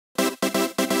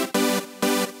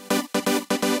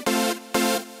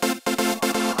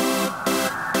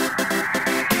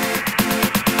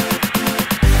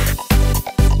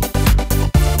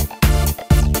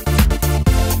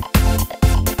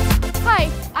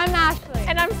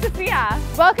I'm Sophia.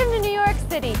 Welcome to New York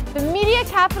City, the media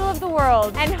capital of the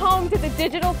world. And home to the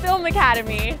Digital Film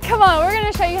Academy. Come on, we're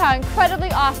going to show you how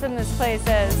incredibly awesome this place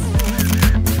is.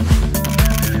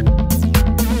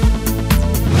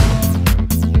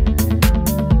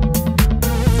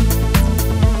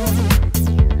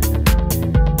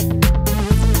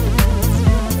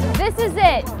 This is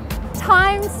it,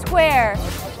 Times Square.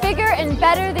 Bigger and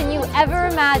better than you ever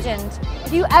imagined.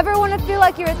 If you ever want to feel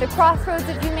like you're at the crossroads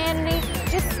of humanity,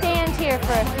 just stand here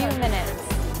for a few minutes.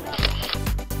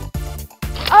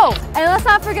 Oh, and let's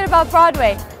not forget about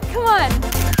Broadway. Come on.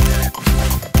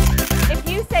 If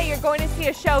you say you're going to see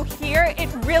a show here, it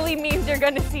really means you're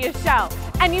going to see a show.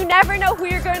 And you never know who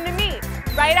you're going to meet.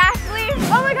 Right, Ashley?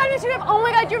 Oh my God, oh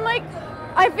my God, you're like,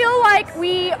 I feel like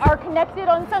we are connected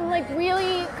on some like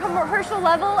really commercial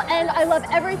level, and I love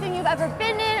everything you've ever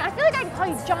been in. I feel like I can call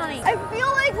you Johnny. I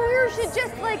feel like we should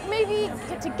just like maybe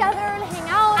get together and hang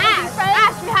out and be friends.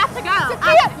 Ash, you have to go.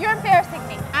 Sophia, you're embarrassing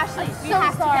me. Ashley, you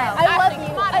have to go. I love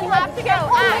you. I love to go.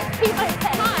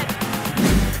 Come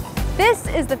on. This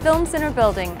is the Film Center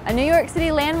building, a New York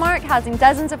City landmark housing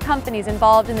dozens of companies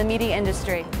involved in the media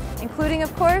industry, including,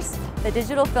 of course, the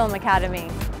Digital Film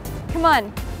Academy. Come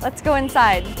on. Let's go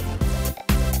inside.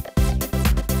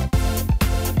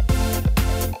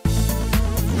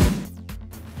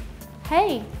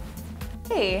 Hey.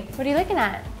 Hey. What are you looking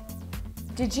at?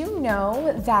 Did you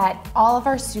know that all of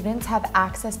our students have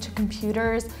access to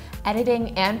computers,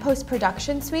 editing, and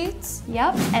post-production suites?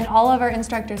 Yep, and all of our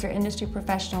instructors are industry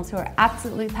professionals who are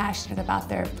absolutely passionate about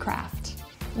their craft.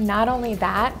 Not only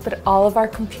that, but all of our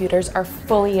computers are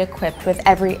fully equipped with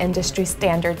every industry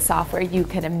standard software you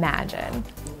could imagine.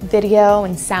 Video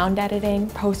and sound editing,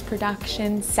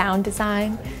 post-production, sound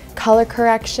design, color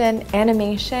correction,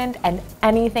 animation, and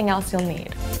anything else you'll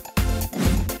need.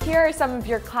 Here are some of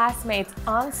your classmates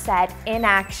on set, in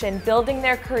action, building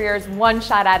their careers one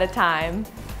shot at a time.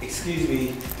 Excuse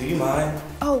me, do you mind?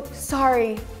 Oh,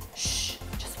 sorry. Shh,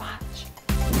 just watch.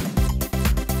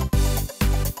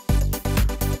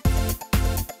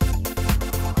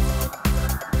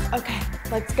 Okay,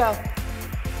 let's go.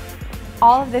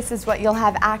 All of this is what you'll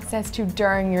have access to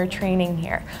during your training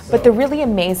here. But the really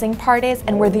amazing part is,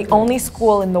 and we're the only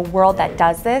school in the world that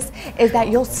does this, is that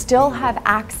you'll still have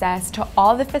access to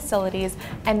all the facilities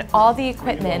and all the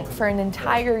equipment for an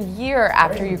entire year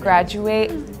after you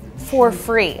graduate for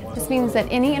free. This means that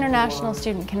any international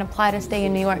student can apply to stay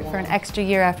in New York for an extra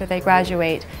year after they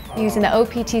graduate using the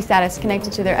OPT status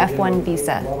connected to their F1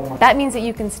 visa. That means that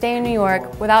you can stay in New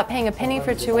York without paying a penny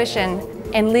for tuition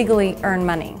and legally earn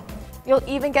money. You'll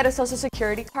even get a social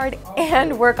security card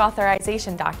and work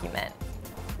authorization document.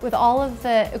 With all of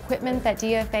the equipment that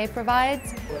DFA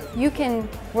provides, you can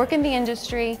work in the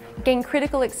industry, gain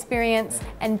critical experience,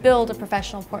 and build a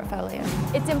professional portfolio.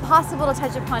 It's impossible to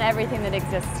touch upon everything that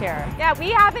exists here. Yeah,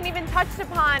 we haven't even touched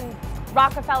upon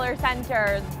Rockefeller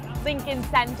Center, Lincoln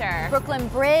Center, Brooklyn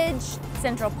Bridge,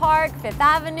 Central Park, Fifth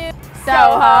Avenue,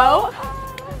 Soho.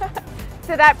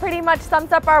 So that pretty much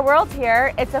sums up our world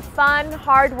here. It's a fun,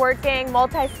 hard-working,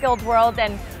 multi-skilled world,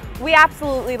 and we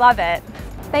absolutely love it.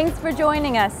 Thanks for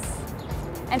joining us.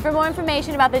 And for more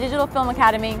information about the Digital Film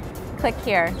Academy, click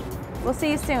here. We'll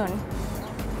see you soon.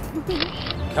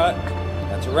 Cut.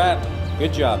 That's a wrap.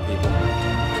 Good job, people.